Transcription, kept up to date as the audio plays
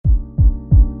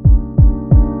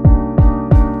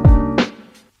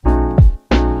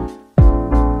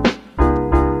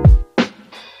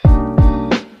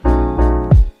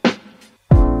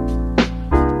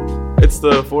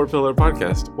the Four Pillar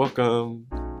Podcast. Welcome.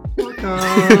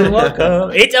 Welcome.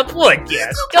 It's a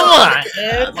podcast. Come on.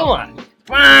 Come on.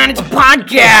 Come on, it's a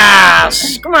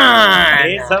podcast. Come on.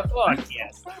 It's a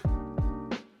podcast.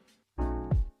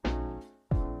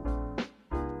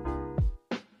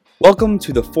 Welcome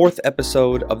to the fourth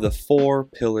episode of the Four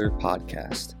Pillar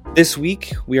Podcast. This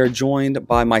week, we are joined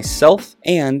by myself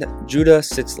and Judah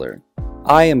Sitcler.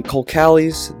 I am Cohl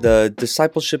Callies, the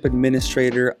Discipleship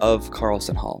Administrator of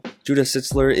Carlson Hall. Judah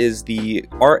Sitcler is the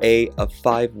RA of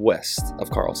 5 West of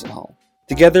Carlson Hall.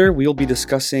 Together, we will be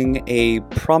discussing a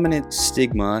prominent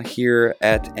stigma here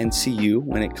at NCU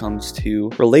when it comes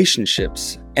to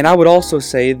relationships. And I would also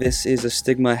say this is a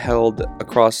stigma held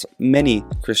across many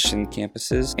Christian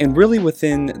campuses and really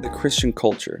within the Christian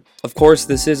culture. Of course,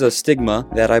 this is a stigma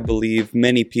that I believe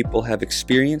many people have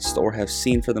experienced or have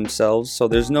seen for themselves, so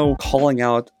there's no calling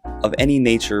out of any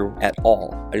nature at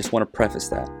all. I just want to preface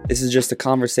that. This is just a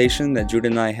conversation that Judah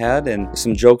and I had and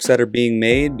some jokes that are being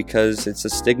made because it's a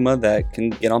stigma that can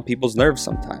get on people's nerves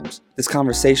sometimes. This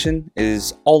conversation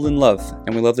is all in love,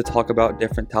 and we love to talk about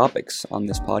different topics on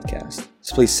this podcast.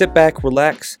 So please sit back,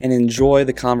 relax, and enjoy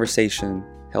the conversation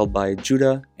held by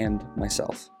Judah and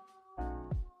myself.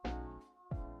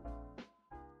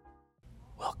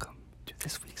 Welcome to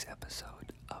this week's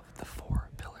episode of the Four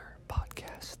Pillar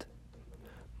Podcast.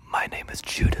 My name is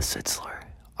Judah Sitcler,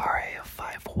 RA of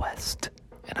 5 West,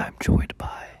 and I'm joined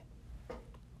by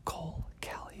Cohl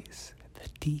Callies, the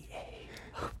DA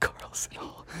of Carlson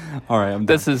Hall. All right, I'm done.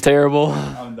 This is terrible.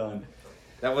 I'm done.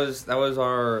 That was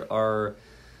our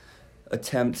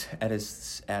attempt at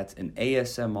an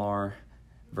ASMR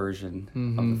version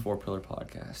of the Four Pillar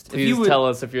Podcast. Please tell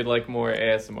us if you'd like more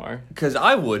ASMR. Because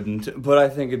I wouldn't, but I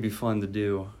think it'd be fun to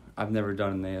do. I've never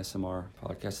done an ASMR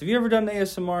podcast. Have you ever done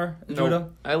ASMR, Judah?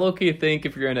 No, I low-key think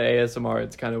if you're into ASMR,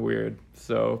 it's kind of weird.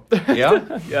 So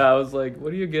Yeah? Yeah, I was like,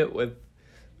 what do you get with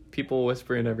people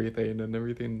whispering everything and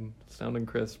everything sounding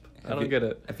crisp? I don't get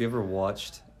it. Have you ever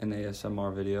watched an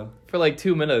ASMR video? For like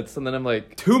 2 minutes, and then I'm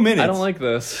like, 2 minutes? I don't like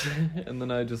this. And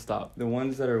then I just stop. The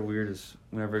ones that are weird is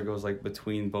whenever it goes like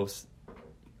between both.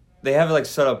 They have it like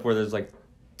set up where there's like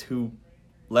 2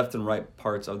 left and right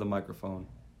parts of the microphone.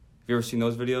 Have you ever seen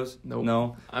those videos? Nope.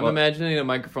 No? I'm imagining a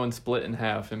microphone split in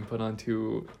half and put on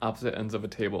 2 opposite ends of a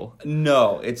table.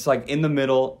 No, it's like in the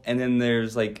middle, and then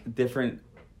there's like different.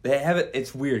 They have it.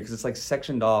 It's weird because it's like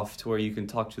sectioned off to where you can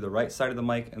talk to the right side of the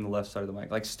mic and the left side of the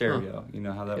mic, like stereo. You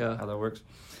know how that works.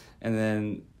 And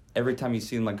then every time you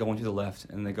see them like going to the left,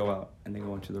 and they go out, and they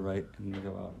go into the right, and they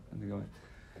go out, and they go in.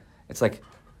 It's like,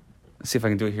 let's see if I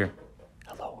can do it here.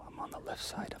 Hello, I'm on the left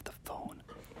side of the phone.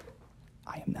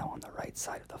 I am now on the right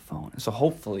side of the phone. So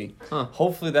hopefully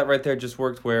that right there just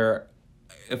worked. Where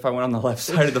if I went on the left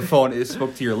side of the phone, it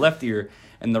spoke to your left ear,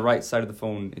 and the right side of the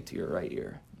phone into your right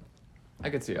ear. I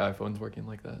could see iPhones working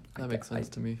like that. That makes sense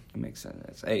to me. It makes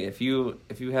sense. Hey, if you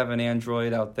have an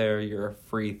Android out there, you're a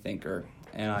free thinker,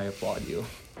 and I applaud you.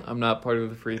 I'm not part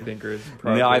of the free thinkers.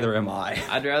 Neither am I.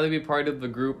 I'd rather be part of the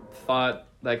group thought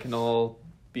that can all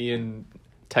be in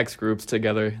text groups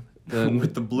together than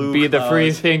with the blue be clouds. The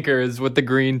free thinkers with the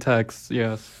green text.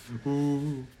 Yes.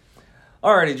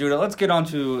 Alrighty, Judah, let's get on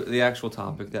to the actual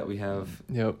topic that we have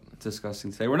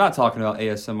discussing today. We're not talking about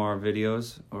ASMR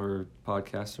videos or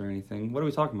podcasts or anything. What are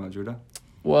we talking about, Judah?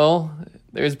 Well,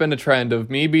 there's been a trend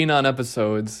of me being on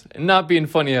episodes and not being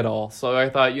funny at all. So I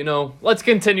thought, let's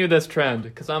continue this trend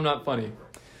because I'm not funny.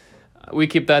 We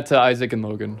keep that to Isaac and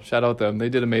Logan. Shout out them. They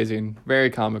did amazing.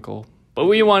 Very comical. But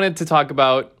we wanted to talk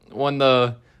about one of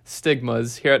the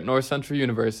stigmas here at North Central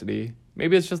University.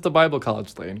 Maybe it's just a Bible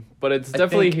college thing, but it's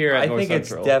definitely here at North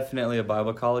Central. It's definitely a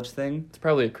Bible college thing. It's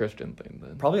probably a Christian thing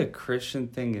then. Probably a Christian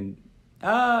thing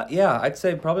I'd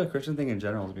say probably a Christian thing in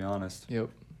general, to be honest. Yep.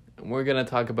 And we're going to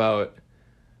talk about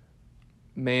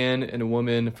man and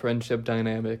woman friendship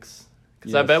dynamics.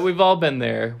 Because I bet we've all been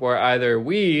there, where either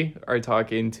we are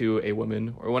talking to a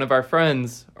woman or one of our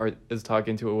friends is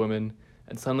talking to a woman,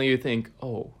 and suddenly you think,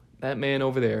 oh, that man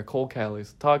over there, Cohl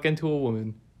Callies, talking to a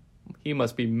woman. He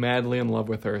must be madly in love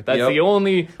with her. That's the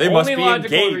only They only must be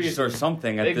logical engaged reason. or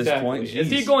something at this point. Jeez. Is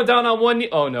he going down on one knee?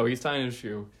 Oh, no, he's tying his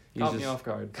shoe. Caught me off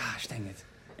guard. Gosh, dang it.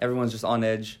 Everyone's just on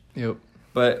edge. Yep.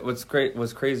 But what's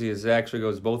crazy is it actually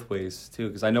goes both ways, too,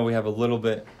 because I know we have a little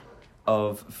bit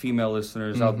of female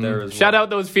listeners out there as well. Shout out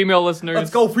those female listeners. Let's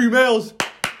go, females!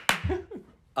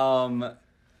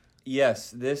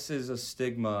 Yes, this is a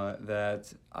stigma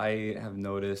that I have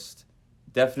noticed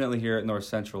definitely here at North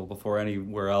Central before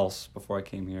anywhere else before I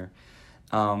came here.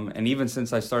 And even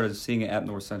since I started seeing it at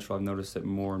North Central, I've noticed it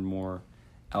more and more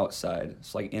outside.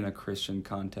 It's like in a Christian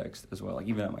context as well, like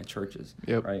even at my churches,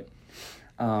 right?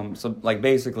 So like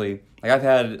basically, like I've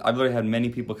literally had many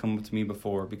people come up to me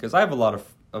before because I have a lot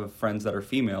of friends that are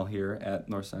female here at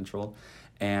North Central,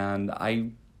 and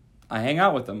I hang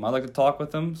out with them. I like to talk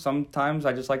with them. Sometimes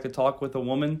I just like to talk with a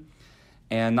woman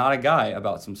and not a guy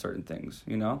about some certain things,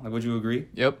 you know? Like, would you agree?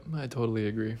 Yep, I totally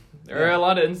agree. There are a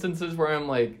lot of instances where I'm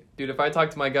like, dude, if I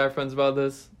talk to my guy friends about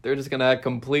this, they're just going to act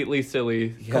completely silly,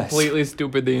 completely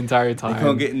stupid the entire time. They're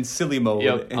going to get in silly mode.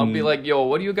 Yep, I'll be like, yo,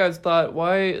 what do you guys thought?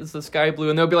 Why is the sky blue?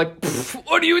 And they'll be like,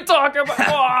 what are you talking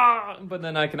about? But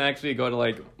then I can actually go to,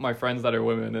 like, my friends that are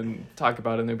women and talk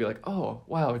about it, and they'll be like, oh,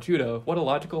 wow, Judah, what a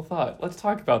logical thought. Let's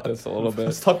talk about this a little bit.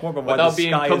 Let's talk more about why without the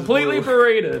sky being completely is blue.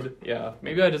 berated. Yeah,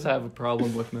 maybe I just have a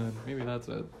problem with men. Maybe that's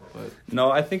it. But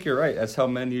no, I think you're right. That's how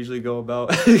men usually go about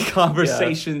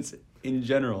conversations in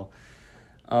general.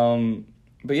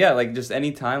 But yeah, like just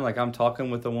any time, like I'm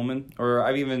talking with a woman, or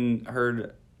I've even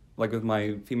heard, like with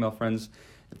my female friends,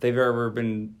 if they've ever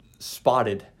been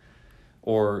spotted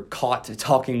or caught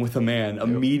talking with a man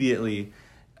immediately,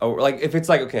 or like if it's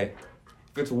like, okay,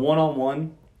 if it's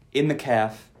one-on-one in the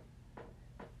calf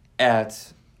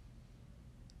at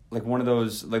like one of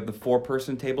those, like the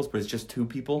 4-person tables, but it's just 2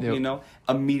 people, you know?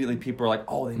 Immediately people are like,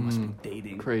 oh, they must be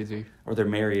dating. Crazy. Or they're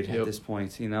married at this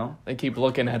point, you know? They keep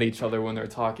looking at each other when they're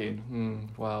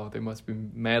talking. Wow, they must be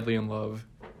madly in love.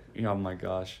 Oh my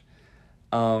gosh.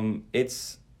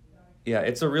 It's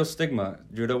a real stigma.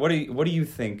 Judah, what do you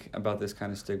think about this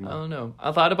kind of stigma? I don't know.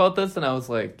 I thought about this and I was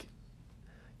like,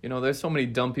 you know, there's so many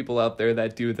dumb people out there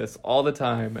that do this all the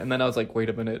time. And then I was like, wait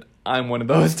a minute, I'm one of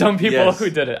those dumb people who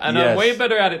did it. And I'm way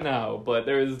better at it now. But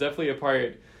there was definitely a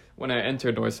part when I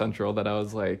entered North Central that I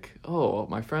was like, oh,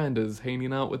 my friend is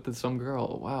hanging out with some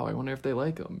girl. Wow, I wonder if they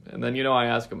like him. And then, you know, I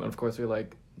ask them, and of course they're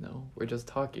like, no, we're just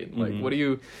talking. Like, what are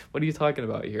you talking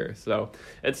about here? So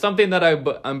it's something that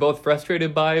I'm both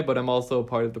frustrated by, but I'm also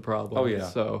part of the problem. Oh, yeah.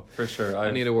 So for sure. I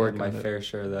need to work on my fair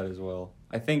share of that as well.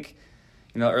 I think,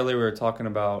 you know, earlier we were talking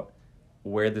about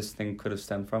where this thing could have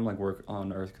stemmed from, like where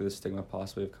on earth could this stigma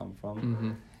possibly have come from.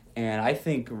 Mm-hmm. And I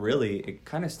think really it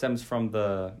kind of stems from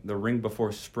the ring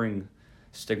before spring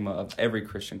stigma of every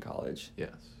Christian college.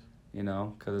 Yes. You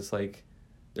know, because it's like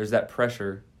there's that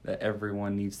pressure that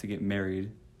everyone needs to get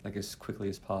married like as quickly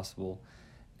as possible.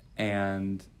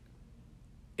 And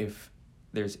if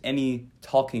there's any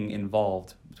talking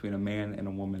involved between a man and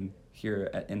a woman here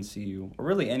at NCU, or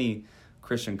really any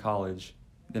Christian college,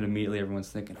 then immediately everyone's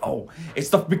thinking, oh, it's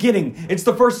the beginning. It's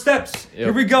the first steps. Yep.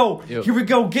 Here we go. Yep. Here we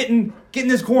go. Get in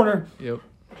this corner. Yep.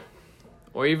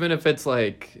 Or even if it's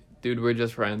like, dude, we're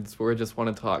just friends. We just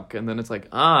want to talk. And then it's like,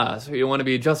 so you want to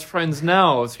be just friends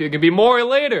now so you can be more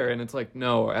later. And it's like,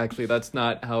 no, actually, that's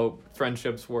not how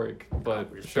friendships work. But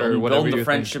sure, whatever you build the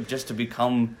friendship just to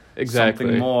become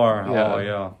something more. Yeah, oh,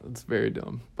 yeah. It's very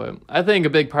dumb. But I think a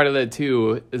big part of that,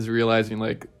 too, is realizing,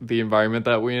 like, the environment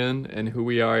that we're in and who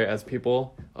we are as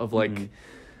people. Of, like,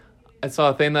 I saw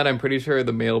a thing that I'm pretty sure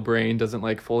the male brain doesn't,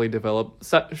 like, fully develop.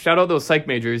 Shout out those psych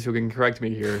majors who can correct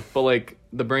me here. But, like,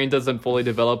 the brain doesn't fully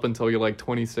develop until you're, like,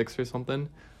 26 or something.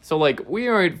 So, like, we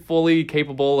aren't fully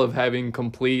capable of having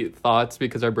complete thoughts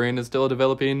because our brain is still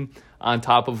developing on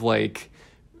top of, like,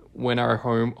 when our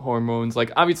hormones,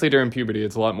 like, obviously during puberty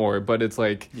it's a lot more, but it's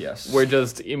like, we're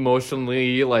just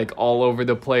emotionally, like, all over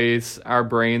the place. Our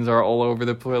brains are all over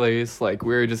the place. Like,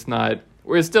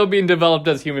 we're still being developed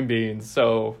as human beings.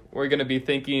 So we're going to be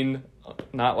thinking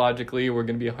not logically. We're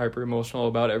going to be hyper emotional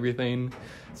about everything.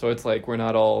 So it's like we're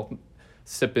not all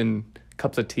sipping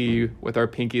cups of tea with our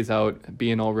pinkies out,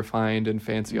 being all refined and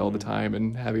fancy all the time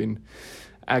and having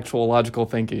actual logical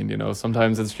thinking. You know,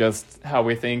 sometimes it's just how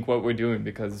we think what we're doing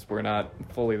because we're not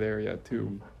fully there yet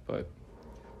too. But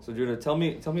so Judah, tell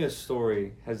me a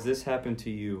story. Has this happened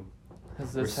to you?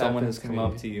 Where someone has come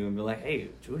up to you and be like, hey,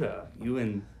 Judah, you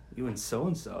and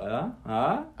so-and-so,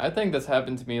 huh? I think this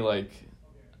happened to me, like,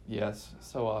 yes,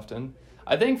 so often.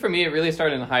 I think for me, it really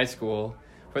started in high school.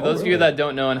 For those of you that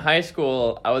don't know, in high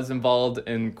school, I was involved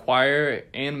in choir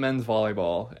and men's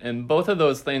volleyball. And both of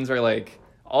those things are, like,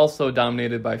 also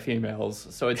dominated by females.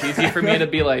 So it's easy for me to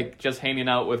be, like, just hanging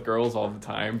out with girls all the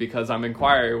time because I'm in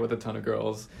choir with a ton of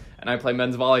girls. And I play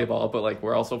men's volleyball, but, like,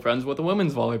 we're also friends with a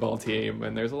women's volleyball team,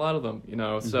 and there's a lot of them, you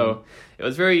know? Mm-hmm. So it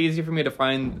was very easy for me to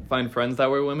find friends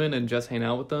that were women and just hang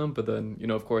out with them. But then, you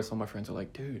know, of course, all my friends are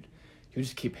like, dude, you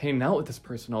just keep hanging out with this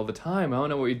person all the time. I don't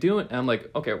know what you're doing. And I'm like,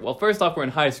 okay, well, first off, we're in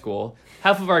high school.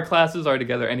 Half of our classes are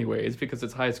together anyways because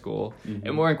it's high school. Mm-hmm.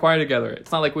 And we're in choir together.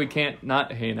 It's not like we can't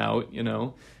not hang out, you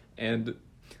know? And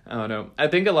I don't know. I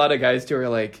think a lot of guys, too, are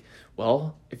like,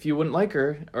 well, if you wouldn't like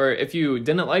her, or if you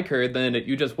didn't like her, then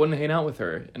you just wouldn't hang out with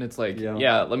her. And it's like,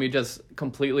 yeah, let me just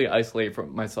completely isolate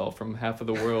from myself from half of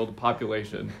the world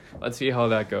population. Let's see how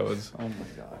that goes. Oh my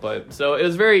god. But so it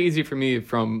was very easy for me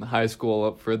from high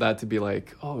school for that to be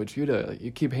like, oh, Judah,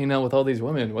 you keep hanging out with all these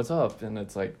women. What's up? And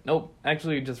it's like, nope,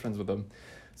 actually just friends with them.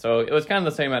 So it was kind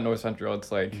of the same at North Central.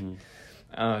 It's like,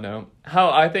 I don't know. How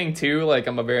I think, too, like,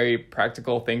 I'm a very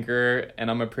practical thinker,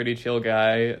 and I'm a pretty chill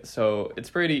guy, so it's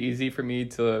pretty easy for me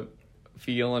to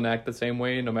feel and act the same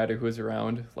way no matter who's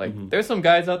around. Like, there's some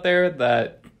guys out there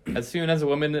that as soon as a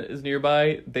woman is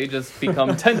nearby, they just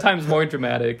become 10 times more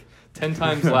dramatic, 10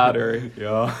 times louder.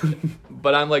 Yeah.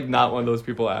 But I'm, like, not one of those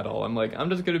people at all. I'm like, I'm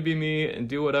just going to be me and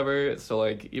do whatever. So,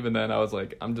 like, even then I was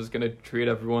like, I'm just going to treat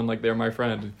everyone like they're my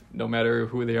friend, no matter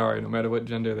who they are, no matter what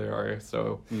gender they are.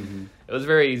 So it was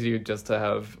very easy just to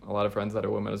have a lot of friends that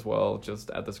are women as well, just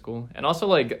at the school. And also,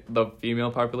 like, the female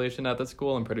population at the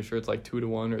school, I'm pretty sure it's like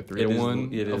 2-1 or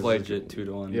 3-1. It is like, legit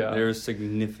 2-1. Yeah. There's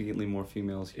significantly more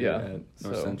females here at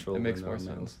North so Central. It makes than more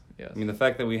males. sense. Yes. I mean, the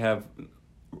fact that we have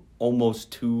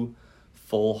almost 2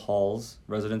 full halls,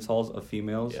 residence halls of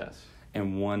females,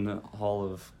 and 1 hall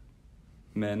of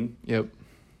men. Yep.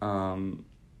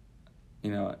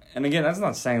 You know, and again, that's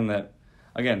not saying that.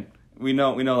 Again, we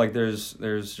know like there's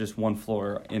just 1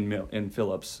 floor in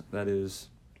Phillips that is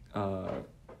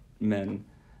men.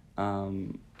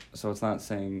 So it's not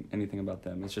saying anything about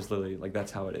them. It's just literally like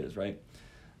that's how it is, right?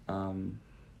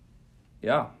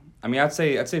 Yeah. I mean, I'd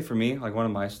say for me, like one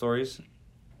of my stories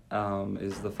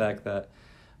is the fact that,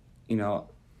 you know,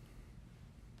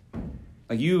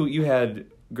 like you had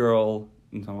no,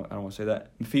 I don't want to say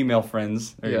that, female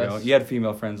friends. There you go. You had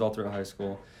female friends all throughout high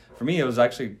school. For me, it was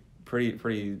actually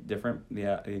pretty different.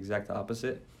 The exact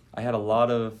opposite. I had a lot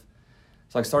of,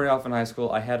 so like starting off in high school,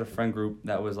 I had a friend group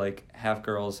that was like half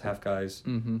girls, half guys.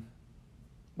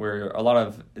 Where a lot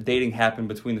of dating happened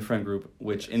between the friend group,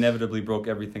 which inevitably broke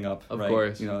everything up, right? Of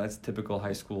course. You know, that's typical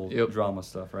high school drama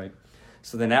stuff, right?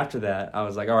 So then after that, I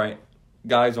was like, all right,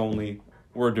 guys only,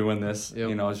 we're doing this.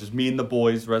 You know, it's just me and the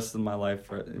boys, rest of my life,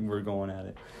 we're going at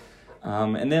it.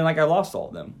 And then, like, I lost all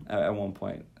of them at one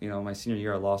point. You know, my senior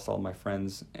year, I lost all of my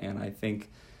friends, and I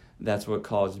think that's what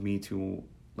caused me to,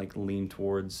 like, lean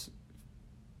towards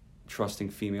trusting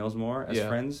females more as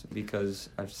friends, because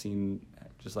I've seen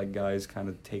just like guys kind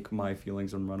of take my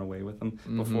feelings and run away with them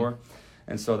before.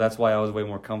 And so that's why I was way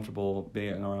more comfortable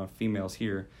being around females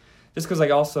here. Just because,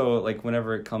 like, also, like,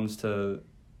 whenever it comes to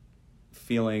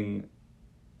feeling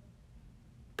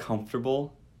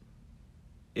comfortable,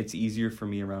 it's easier for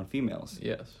me around females.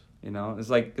 Yes. You know? It's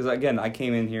like, because, again, I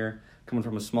came in here coming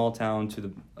from a small town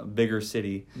to a bigger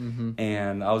city,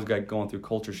 and I was, like, going through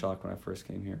culture shock when I first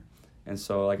came here. And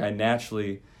so, like, I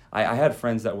naturally... I had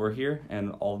friends that were here,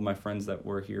 and all of my friends that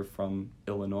were here from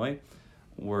Illinois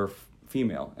were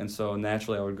female. And so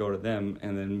naturally I would go to them,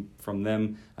 and then from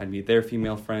them I'd meet their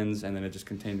female friends, and then it just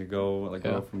continued to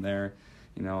go from there.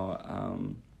 You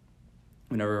know,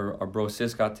 whenever our bro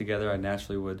sis got together, I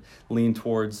naturally would lean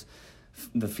towards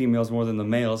the females more than the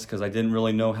males, because I didn't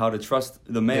really know how to trust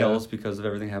the males because of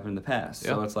everything happened in the past.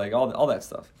 So it's like all that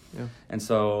stuff. And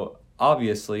so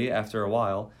obviously after a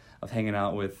while of hanging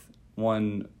out with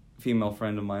one female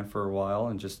friend of mine for a while,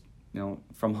 and just, you know,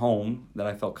 from home that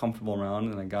I felt comfortable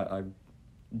around, and I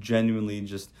genuinely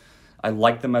just, I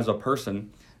liked them as a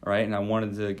person, right? And I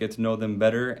wanted to get to know them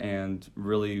better and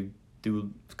really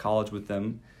do college with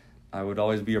them. I would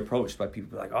always be approached by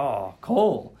people like, "Oh,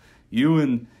 Cohl, you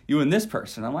and this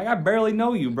person." I'm like, "I barely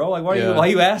know you, bro. Like, why are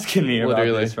you asking me about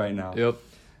this right now?"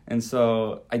 And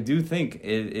so I do think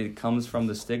it comes from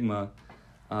the stigma,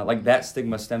 like that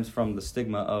stigma stems from the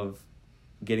stigma of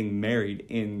getting married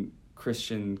in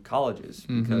Christian colleges,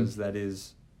 because that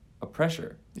is a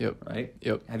pressure. Right?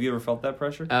 Have you ever felt that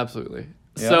pressure? Absolutely.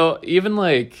 So even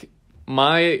like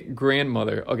my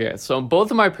grandmother, so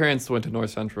both of my parents went to North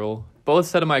Central. Both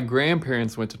set of my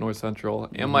grandparents went to North Central,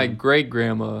 and my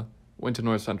great-grandma went to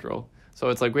North Central. So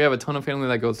it's like we have a ton of family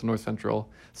that goes to North Central.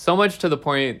 So much to the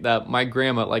point that my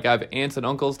grandma, like I have aunts and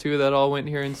uncles too that all went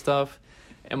here and stuff.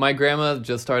 And my grandma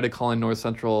just started calling North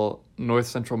Central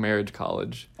Marriage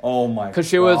College. Oh my god. Because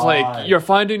she was like, "You're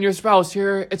finding your spouse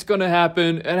here. It's going to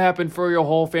happen. It happened for your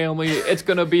whole family. It's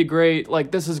going to be great.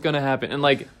 Like, this is going to happen." And,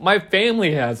 like, my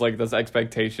family has, like, this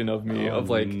expectation of me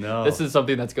this is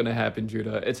something that's going to happen,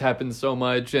 Judah. It's happened so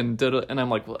much. And I'm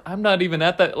like, well, I'm not even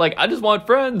at that. Like, I just want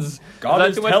friends. God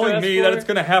is telling me that it's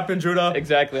going to happen, Judah.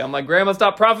 Exactly. I'm like, Grandma,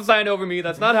 stop prophesying over me.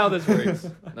 That's not how this works.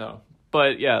 No.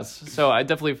 But yes, so I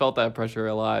definitely felt that pressure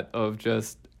a lot of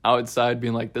just outside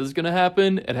being like, this is going to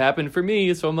happen. It happened for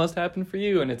me, so it must happen for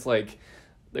you. And it's like,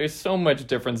 there's so much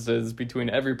differences between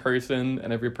every person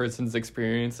and every person's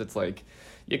experience. It's like,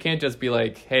 you can't just be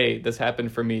like, hey, this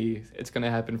happened for me, it's going to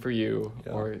happen for you.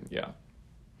 Yeah. Or, yeah.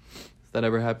 Has that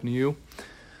ever happened to you?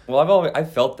 Well,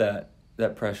 I've felt that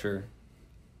pressure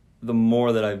the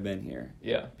more that I've been here.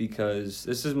 Yeah. Because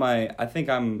this is I think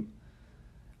I'm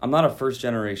not a first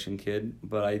generation kid,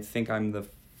 but I think I'm the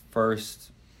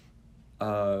first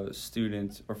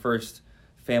student or first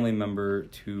family member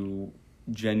to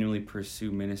genuinely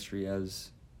pursue ministry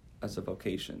as a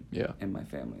vocation in my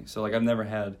family. So like I've never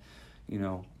had,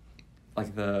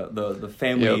 like the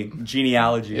family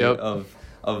genealogy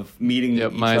of meeting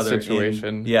each my other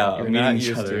situation. You're meeting not each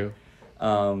used other.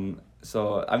 To.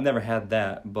 So I've never had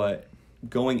that, but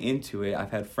going into it, I've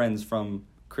had friends from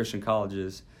Christian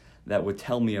colleges that would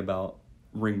tell me about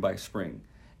Ring by Spring.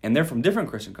 And they're from different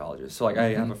Christian colleges. So like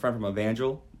I have a friend from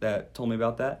Evangel that told me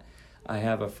about that. I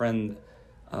have a friend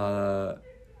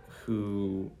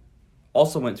who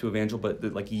also went to Evangel, but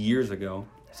like years ago.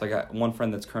 So I got one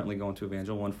friend that's currently going to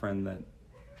Evangel, one friend that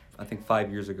I think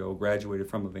 5 years ago graduated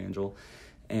from Evangel,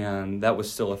 and that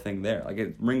was still a thing there.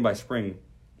 Like Ring by Spring,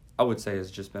 I would say, has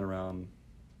just been around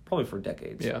probably for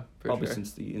decades. Yeah, probably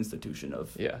since the institution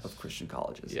of Christian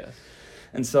colleges. Yes.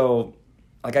 And so,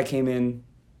 like I came in,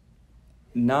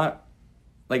 not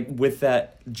like with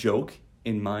that joke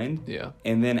in mind. Yeah.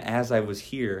 And then as I was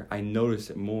here, I noticed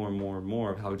it more and more and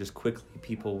more of how just quickly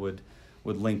people would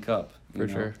link up. For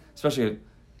sure. Especially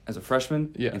as a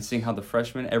freshman. Yes. And seeing how the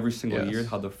freshmen, every single year,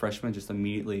 how the freshmen just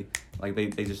immediately, like they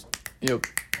just... Yep.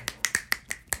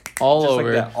 All just over.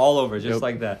 Like that, all over, just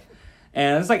like that.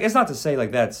 And it's like, it's not to say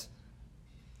like that's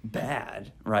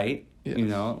bad, right?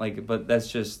 Yes. But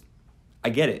that's just, I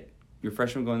get it. You're a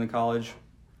freshman going to college,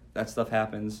 that stuff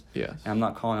happens. Yes. And I'm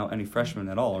not calling out any freshmen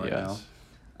at all right now.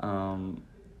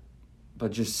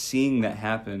 But just seeing that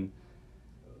happen,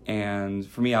 and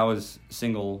for me, I was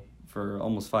single for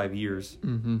almost 5 years.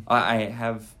 Mm-hmm. I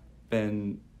have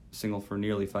been single for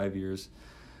nearly 5 years.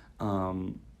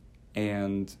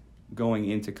 And going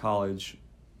into college,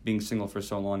 being single for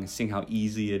so long and seeing how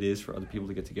easy it is for other people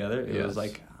to get together, it was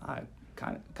like,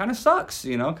 kind of sucks,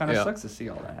 sucks to see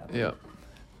all that happen. Yeah.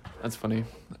 That's funny.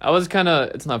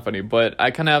 It's not funny, but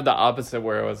I kind of have the opposite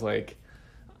where I was like,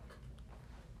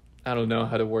 I don't know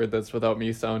how to word this without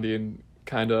me sounding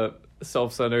kind of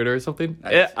self-centered or something.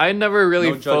 I never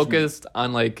really focused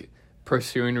on like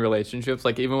pursuing relationships.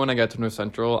 Like even when I got to North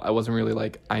Central, I wasn't really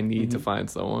like, I need to find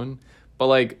someone. But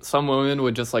like some women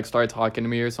would just like start talking to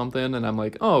me or something, and I'm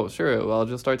like, oh sure, well I'll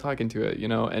just start talking to it,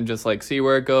 and just like see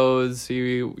where it goes,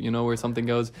 see where something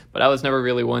goes. But I was never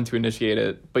really one to initiate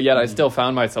it. But yet I still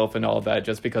found myself in all of that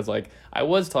just because like I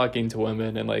was talking to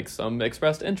women and like some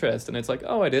expressed interest, and it's like,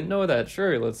 oh, I didn't know that.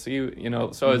 Sure, let's see,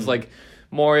 So it's like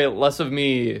less of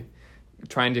me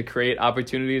trying to create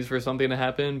opportunities for something to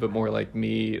happen, but more like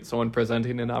someone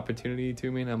presenting an opportunity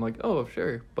to me, and I'm like, oh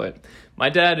sure. But my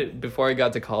dad, before I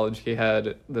got to college, he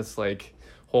had this like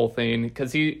whole thing,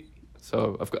 because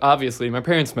obviously my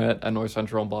parents met at North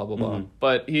Central and blah blah blah,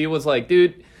 but he was like,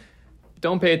 dude,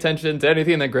 don't pay attention to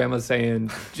anything that grandma's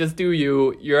saying, just do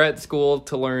you're at school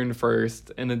to learn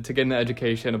first and to get an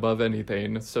education above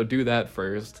anything, so do that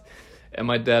first. And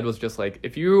my dad was just like,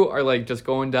 if you are like just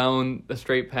going down the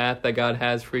straight path that God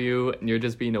has for you, and you're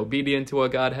just being obedient to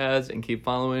what God has and keep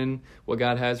following what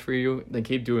God has for you, then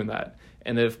keep doing that.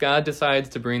 And if God decides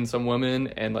to bring some woman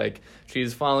and like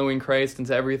she's following Christ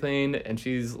into everything and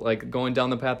she's like going down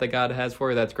the path that God has for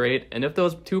her, that's great. And if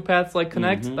those two paths like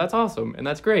connect, that's awesome. And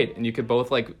that's great. And you could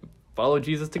both like follow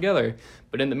Jesus together.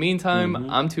 But in the meantime,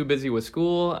 I'm too busy with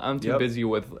school. I'm too busy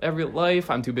with every life.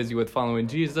 I'm too busy with following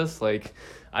Jesus. Like,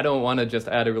 I don't want to just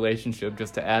add a relationship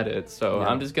just to add it. So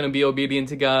I'm just going to be obedient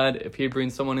to God. If he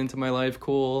brings someone into my life,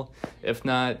 cool. If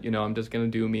not, I'm just going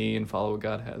to do me and follow what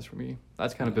God has for me.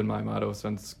 That's kind of been my motto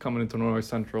since coming into North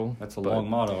Central. That's a long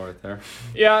motto right there.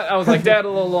 Yeah, I was like, Dad, a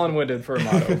little long-winded for a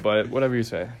motto, but whatever you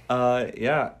say.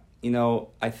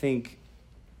 I think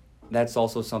that's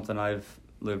also something I've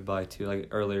lived by too. Like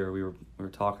earlier we were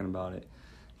talking about it,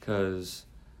 because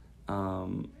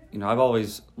I've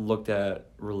always looked at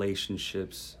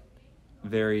relationships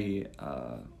very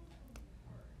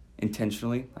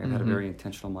intentionally. I've had a very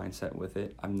intentional mindset with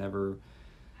it. I've never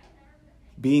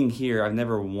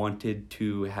wanted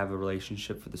to have a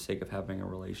relationship for the sake of having a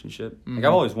relationship. Like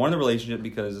I've always wanted a relationship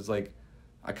because it's like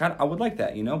I would like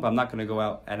that, but I'm not going to go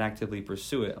out and actively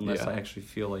pursue it unless I actually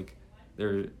feel like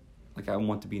I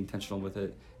want to be intentional with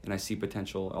it and I see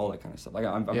potential, all that kind of stuff. Like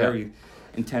I'm very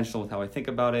intentional with how I think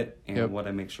about it and what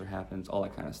I make sure happens, all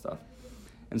that kind of stuff.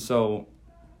 And so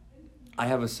I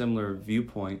have a similar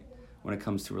viewpoint when it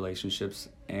comes to relationships,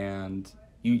 and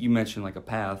you mentioned like a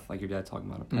path, like your dad talking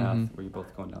about a path Mm-hmm. where you're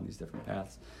both going down these different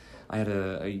paths. I had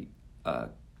a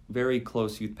very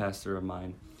close youth pastor of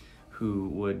mine who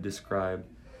would describe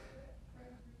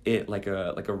it like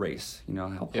a race, you know,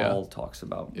 how Paul talks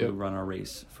about we run our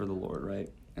race for the Lord, right?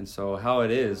 And so how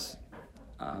it is,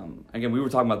 again, we were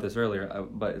talking about this earlier,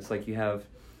 but it's like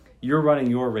you're running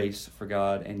your race for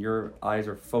God, and your eyes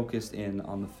are focused in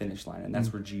on the finish line, and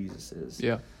that's where Jesus is.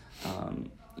 Yeah.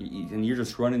 And you're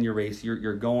just running your race.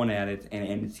 You're going at it,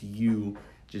 and it's you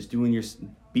just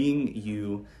being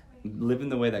you, living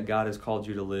the way that God has called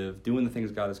you to live, doing the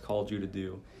things God has called you to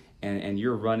do, and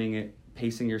you're running it,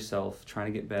 pacing yourself, trying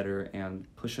to get better, and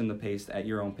pushing the pace at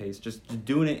your own pace, just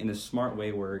doing it in a smart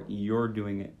way where you're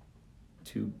doing it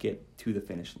to get to the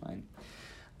finish line.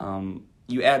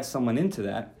 You add someone into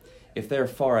that, if they're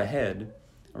far ahead,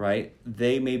 right,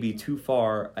 they may be too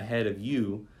far ahead of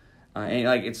you, and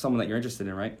like it's someone that you're interested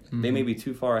in, right? Mm-hmm. They may be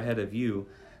too far ahead of you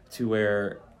to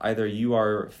where either you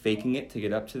are faking it to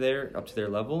get up to their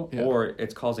level, or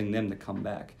it's causing them to come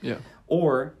back. Yeah.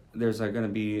 Or there's going to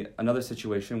be another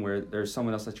situation where there's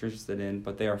someone else that you're interested in,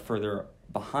 but they are further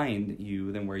behind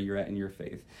you than where you're at in your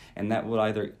faith. And that will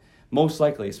either, most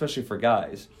likely, especially for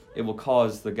guys, it will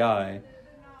cause the guy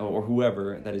or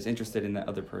whoever that is interested in that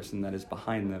other person that is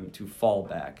behind them to fall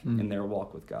back in their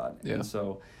walk with God. Yeah. And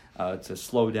so to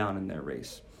slow down in their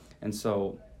race. And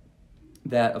so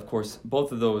that, of course,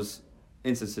 both of those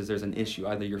instances, there's an issue.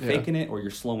 Either you're faking it or you're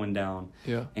slowing down.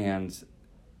 Yeah. And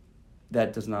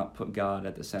that does not put God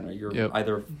at the center. You're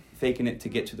either faking it to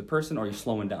get to the person or you're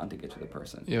slowing down to get to the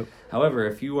person. Yep. However,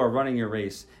 if you are running your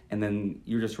race and then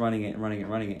you're just running it,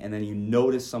 and then you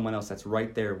notice someone else that's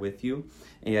right there with you,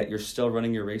 and yet you're still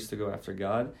running your race to go after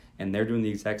God, and they're doing the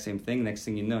exact same thing, next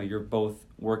thing you know, you're both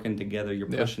working together, you're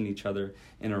pushing each other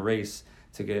in a race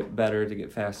to get better, to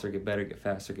get faster, get better, get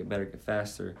faster, get better, get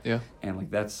faster. Yeah. And like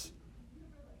that's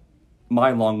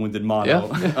my long-winded motto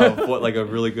of what like a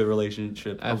really good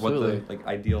relationship, Absolutely. or what the like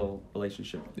ideal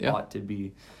relationship ought to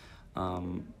be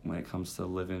when it comes to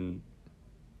living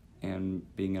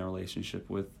and being in a relationship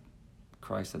with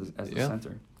Christ as the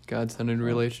center. God-centered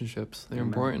relationships, they're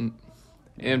important.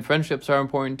 And friendships are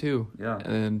important too. Yeah.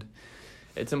 And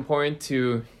it's important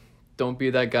to don't be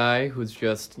that guy who's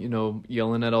just,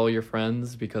 yelling at all your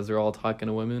friends because they're all talking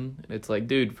to women. It's like,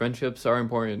 dude, friendships are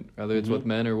important, whether it's with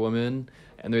men or women.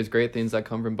 And there's great things that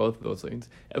come from both of those things.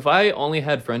 If I only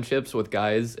had friendships with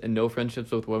guys and no friendships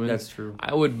with women, that's true.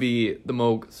 I would be the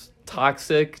most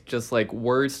toxic, just like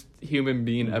worst human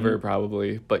being ever,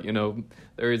 probably. But,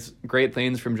 there's great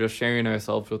things from just sharing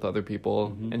ourselves with other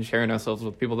people and sharing ourselves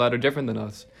with people that are different than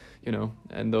us,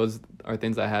 and those are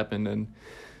things that happen. And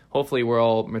hopefully we're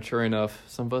all mature enough.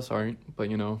 Some of us aren't, but,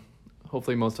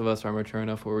 hopefully most of us are mature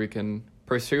enough where we can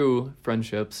pursue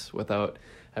friendships without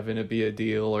having it be a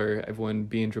deal or everyone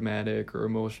being dramatic or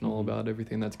emotional about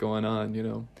everything that's going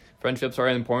on, Friendships are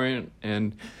important,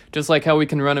 and just like how we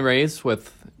can run a race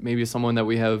with maybe someone that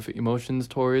we have emotions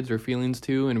towards or feelings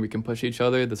to, and we can push each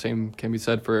other, the same can be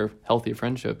said for healthy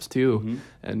friendships too.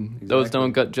 And those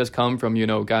don't just come from,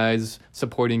 guys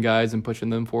supporting guys and pushing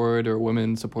them forward, or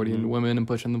women supporting women and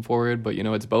pushing them forward, but,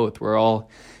 it's both. We're all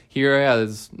here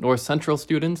as North Central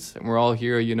students, and we're all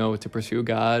here, to pursue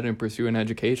God and pursue an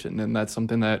education, and that's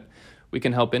something that we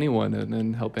can help anyone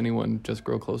and help anyone just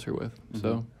grow closer with.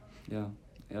 So, yeah,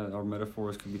 our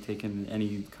metaphors can be taken in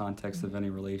any context of any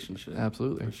relationship.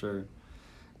 Absolutely, for sure.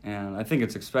 And I think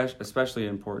it's especially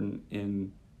important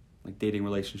in like dating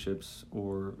relationships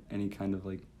or any kind of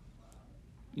like,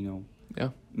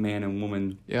 man and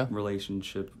woman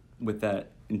relationship with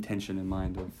that intention in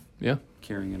mind of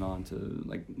carrying it on to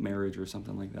like marriage or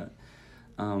something like that.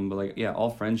 But like, all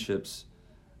friendships,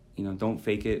 don't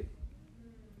fake it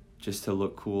just to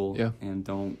look cool, and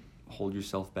don't hold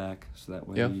yourself back so that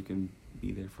way you can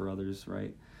be there for others,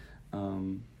 right?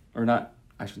 Or not,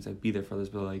 I shouldn't say be there for others,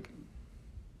 but like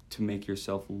to make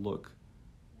yourself look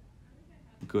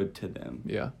good to them.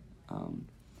 Yeah.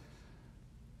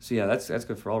 So that's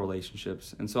good for all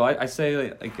relationships. And so I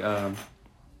say like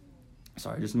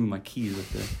sorry, I just moved my keys up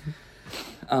there.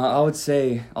 I would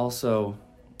say also,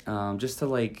 just to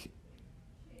like,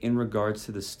 in regards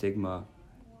to the stigma,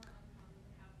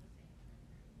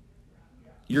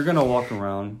 you're going to walk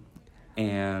around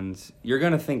and you're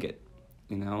going to think it,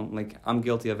 like I'm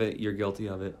guilty of it, you're guilty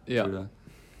of it. Yeah. Judah.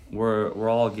 We're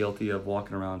all guilty of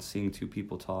walking around seeing two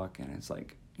people talk, and it's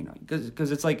like,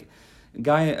 because it's like a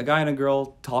guy and a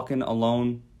girl talking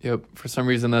alone. Yep. For some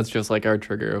reason, that's just like our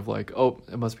trigger of like, oh,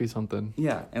 it must be something.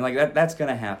 Yeah, and like that's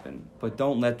gonna happen, but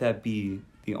don't let that be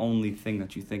the only thing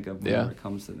that you think of whenever it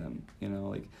comes to them.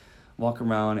 Like walk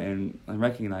around and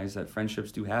recognize that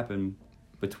friendships do happen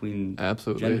between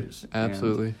Absolutely. genders.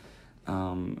 Absolutely.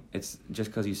 And, it's just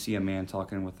because you see a man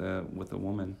talking with a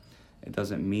woman, it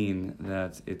doesn't mean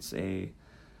that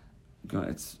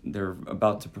they're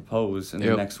about to propose in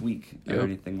the next week or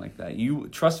anything like that. You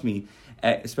trust me,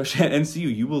 especially at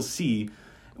NCU, you will see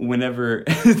whenever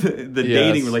the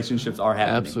dating relationships are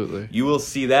happening. Absolutely. You will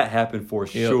see that happen for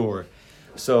sure.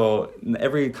 So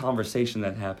every conversation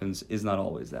that happens is not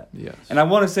always that. Yes. And I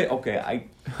want to say, I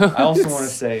also want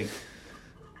to say,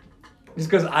 just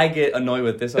because I get annoyed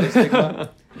with this other stigma,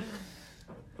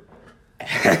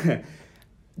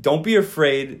 don't be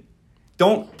afraid.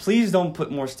 Please don't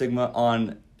put more stigma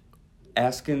on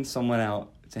asking someone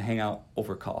out to hang out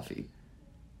over coffee.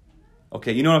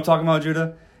 Okay, you know what I'm talking about,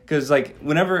 Judah? Because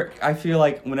whenever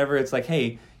it's like,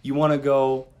 hey, you want to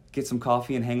go get some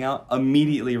coffee and hang out,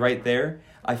 immediately right there,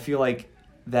 I feel like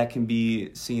that can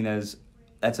be seen as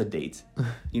that's a date.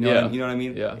 You know what I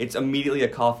mean? Yeah. It's immediately a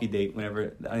coffee date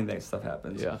whenever I think that stuff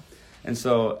happens. Yeah. And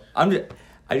so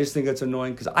I just think that's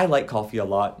annoying because I like coffee a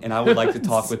lot and I would like to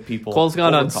talk with people. Cole's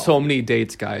gone on so many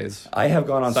dates, guys. I have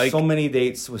gone on so many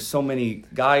dates with so many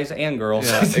guys and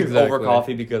girls over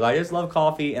coffee because I just love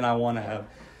coffee and I want to have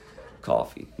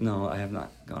coffee. No, I have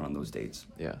not gone on those dates.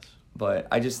 Yes. But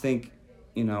I just think,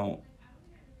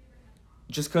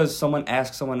 just because someone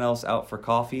asks someone else out for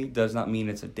coffee does not mean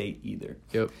it's a date either.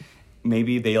 Yep.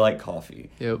 Maybe they like coffee.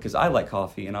 Yep. Because I like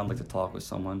coffee and I'd like to talk with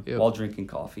someone while drinking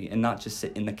coffee and not just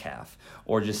sit in the caf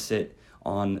or just sit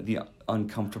on the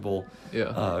uncomfortable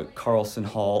Carlson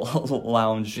Hall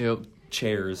lounge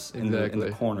chairs in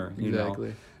the corner. You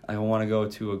know? I want to go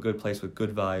to a good place with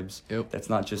good vibes. Yep. That's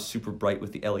not just super bright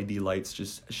with the LED lights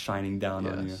just shining down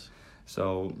on you.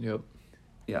 So,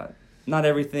 yeah. Not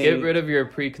everything. Get rid of your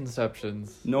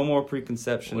preconceptions. No more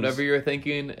preconceptions. Whatever you're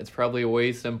thinking, it's probably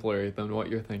way simpler than what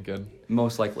you're thinking.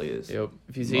 Most likely is. Yep.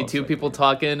 If you see two people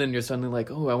talking and you're suddenly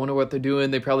like, oh, I wonder what they're doing.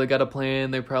 They probably got a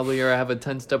plan. They probably have a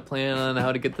 10-step plan on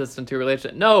how to get this into a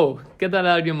relationship. No, get that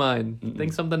out of your mind. Mm-mm.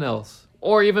 Think something else.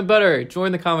 Or even better,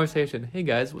 join the conversation. Hey,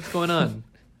 guys, what's going on?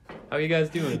 How are you guys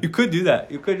doing? You could do that.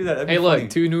 That'd be funny. Look,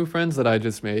 2 new friends that I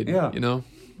just made. Yeah.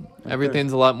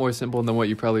 Everything's a lot more simple than what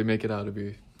you probably make it out to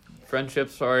be.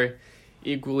 Friendships are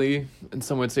equally, and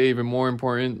some would say even more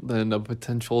important than a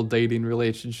potential dating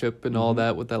relationship and all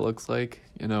that, what that looks like.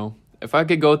 If I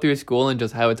could go through school and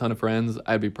just have a ton of friends,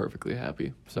 I'd be perfectly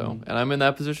happy. So, and I'm in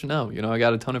that position now. I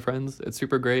got a ton of friends. It's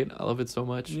super great. I love it so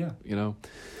much. Yeah.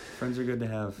 Friends are good to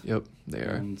have. Yep, they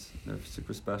are. And they're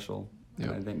super special. Yep.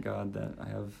 And I thank God that I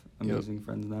have amazing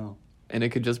friends now. And it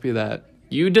could just be that.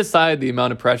 You decide the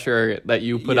amount of pressure that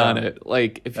you put on it.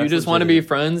 If you just want to be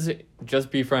friends, just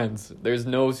be friends. There's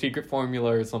no secret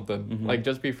formula or something. Mm-hmm.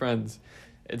 Just be friends.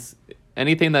 It's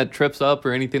anything that trips up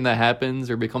or anything that happens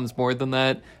or becomes more than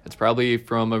that, it's probably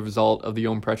from a result of the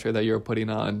own pressure that you're putting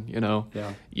on,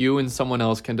 Yeah. You and someone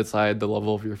else can decide the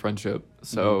level of your friendship.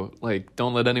 So,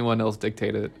 don't let anyone else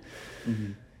dictate it.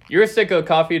 Mm-hmm. You're sick of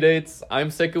coffee dates.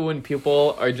 I'm sick of when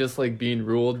people are just being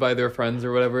ruled by their friends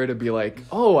or whatever to be like,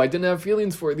 oh, I didn't have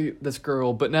feelings for this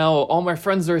girl, but now all my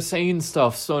friends are saying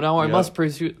stuff, so now I must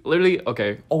pursue. Literally,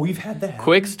 okay. Oh, we've had that.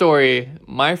 Quick story.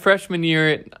 My freshman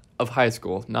year of high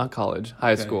school, not college,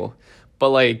 high school.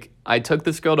 But I took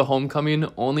this girl to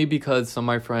homecoming only because some of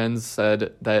my friends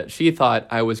said that she thought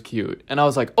I was cute. And I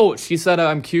was like, oh, she said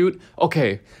I'm cute?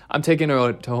 Okay, I'm taking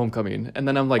her to homecoming. And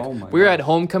then I'm like, we're at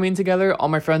homecoming together. All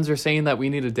my friends are saying that we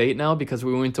need a date now because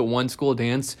we went to one school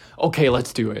dance. Okay,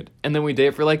 let's do it. And then we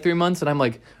date for 3 months. And I'm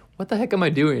like, what the heck am I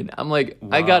doing? I'm like, wow.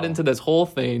 I got into this whole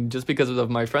thing just because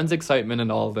of my friend's excitement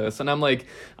and all of this. And I'm like,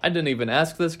 I didn't even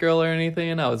ask this girl or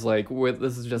anything. I was like,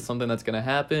 this is just something that's going to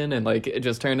happen. And it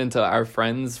just turned into our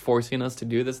friends forcing us to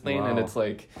do this thing. Wow. And it's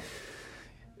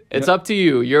it's up to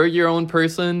you. You're your own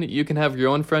person. You can have your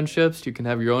own friendships. You can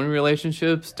have your own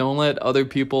relationships. Don't let other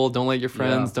people, don't let your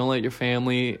friends, don't let your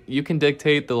family. You can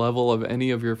dictate the level of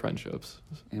any of your friendships.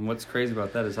 And what's crazy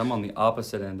about that is I'm on the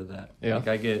opposite end of that. Yeah.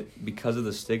 Because of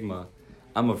the stigma,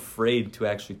 I'm afraid to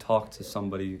actually talk to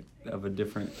somebody of a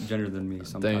different gender than me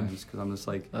sometimes. Because I'm just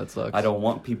that sucks. I don't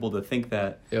want people to think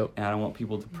that. Yep. And I don't want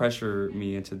people to pressure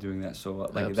me into doing that. So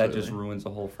that just ruins a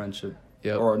whole friendship.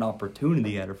 Yep. Or an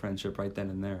opportunity at a friendship right then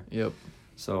and there. Yep.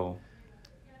 So,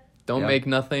 don't make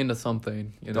nothing to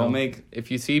something.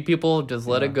 If you see people, just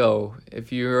let it go.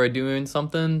 If you are doing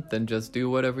something, then just do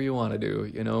whatever you want to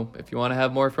do. If you want to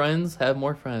have more friends, have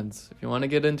more friends. If you want to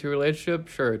get into a relationship,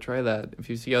 sure, try that. If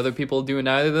you see other people doing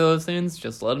either of those things,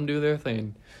 just let them do their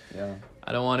thing. Yeah.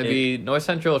 I don't want to be... North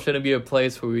Central shouldn't be a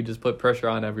place where we just put pressure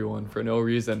on everyone for no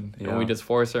reason. And we just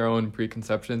force our own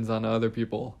preconceptions on other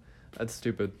people. That's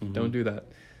stupid. Mm-hmm. Don't do that.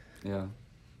 Yeah.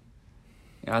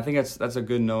 Yeah, I think that's a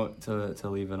good note to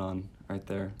leave it on right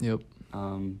there. Yep.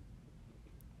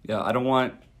 Yeah, I don't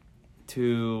want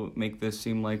to make this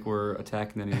seem like we're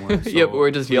attacking anyone. So yep,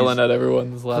 we're just yelling at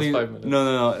everyone this last 5 minutes.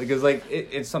 No, because like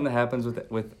it's something that happens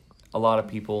with a lot of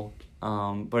people.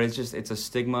 But it's a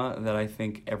stigma that I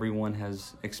think everyone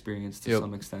has experienced to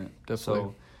some extent.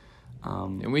 Definitely. So,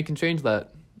 and we can change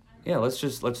that. Yeah, let's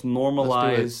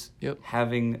normalize Yep.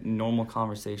 having normal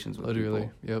conversations with Literally.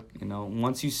 people. Yep.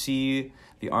 Once you see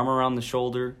the arm around the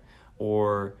shoulder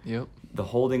or the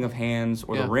holding of hands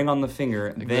or the ring on the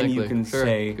finger, then you can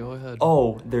say, go ahead.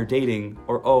 Oh, they're dating,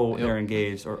 or they're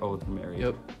engaged, or they're married.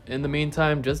 Yep. In the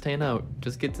meantime, just hang out.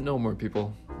 Just get to know more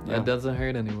people. Yeah. That doesn't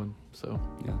hurt anyone. So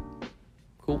yeah.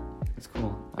 Cool. It's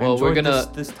cool. Well, we're gonna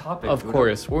this topic. Of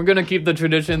course, we're gonna keep the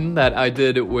tradition that I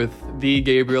did with the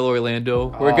Gabriel Orlando.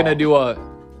 We're gonna do a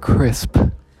crisp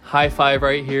high five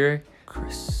right here,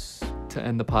 Chris, to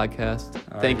end the podcast.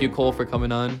 Thank you, Cohl, for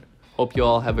coming on. Hope you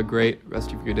all have a great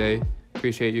rest of your day.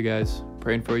 Appreciate you guys.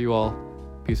 Praying for you all.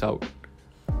 Peace out.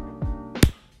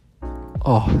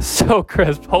 Oh, so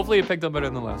crisp. Hopefully it picked up better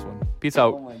than the last one. Peace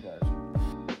out. Oh my gosh.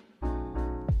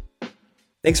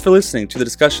 Thanks for listening to the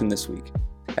discussion this week.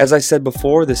 As I said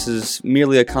before, this is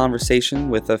merely a conversation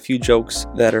with a few jokes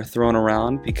that are thrown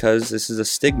around because this is a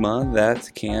stigma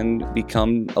that can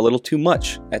become a little too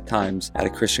much at times at a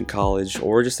Christian college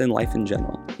or just in life in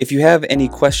general. If you have any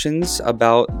questions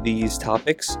about these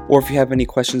topics, or if you have any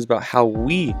questions about how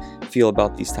we feel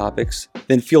about these topics,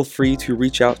 then feel free to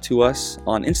reach out to us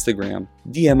on Instagram.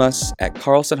 DM us at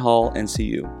Carlson Hall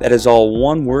NCU. That is all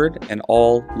one word and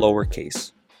all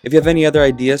lowercase. If you have any other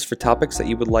ideas for topics that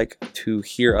you would like to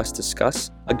hear us discuss,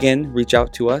 again, reach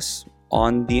out to us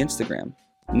on the Instagram.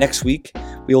 Next week,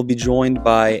 we will be joined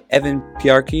by Evan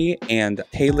Piarki and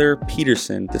Taylor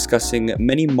Peterson discussing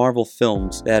many Marvel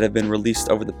films that have been released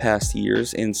over the past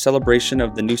years in celebration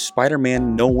of the new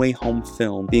Spider-Man No Way Home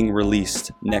film being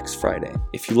released next Friday.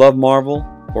 If you love Marvel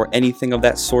or anything of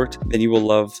that sort, then you will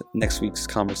love next week's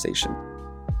conversation.